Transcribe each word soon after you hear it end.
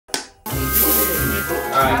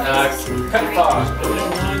Alright, cut far.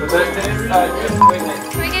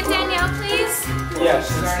 Can we get Danielle, please? Yeah,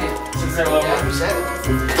 she's there low. Go ahead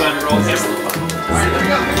and roll camera. Alright, there we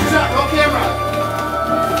go. Good shot, roll camera.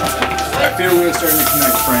 I feel we're starting to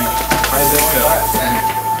connect, Frank. How does it feel?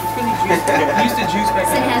 He used to juice back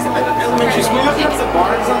It has like Elementary school?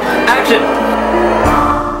 Action!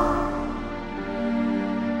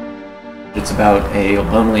 It's about a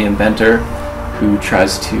lonely inventor who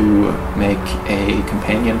tries to make a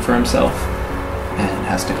companion for himself and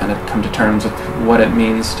has to kind of come to terms with what it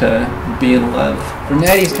means to be in love. For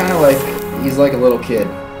Ned, he's kind of like, he's like a little kid.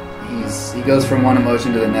 He goes from one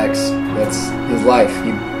emotion to the next. That's his life.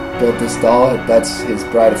 He built this doll, that's his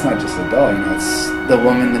bride. It's not just a doll, you know, it's the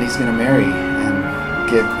woman that he's going to marry and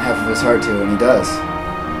give half of his heart to, and he does.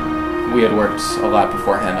 We had worked a lot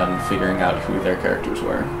beforehand on figuring out who their characters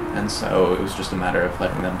were, and so it was just a matter of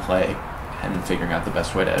letting them play and figuring out the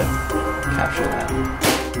best way to capture that.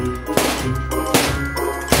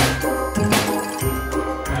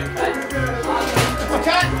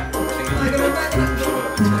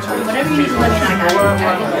 whatever you need to let me know. I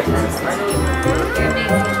got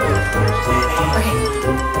it.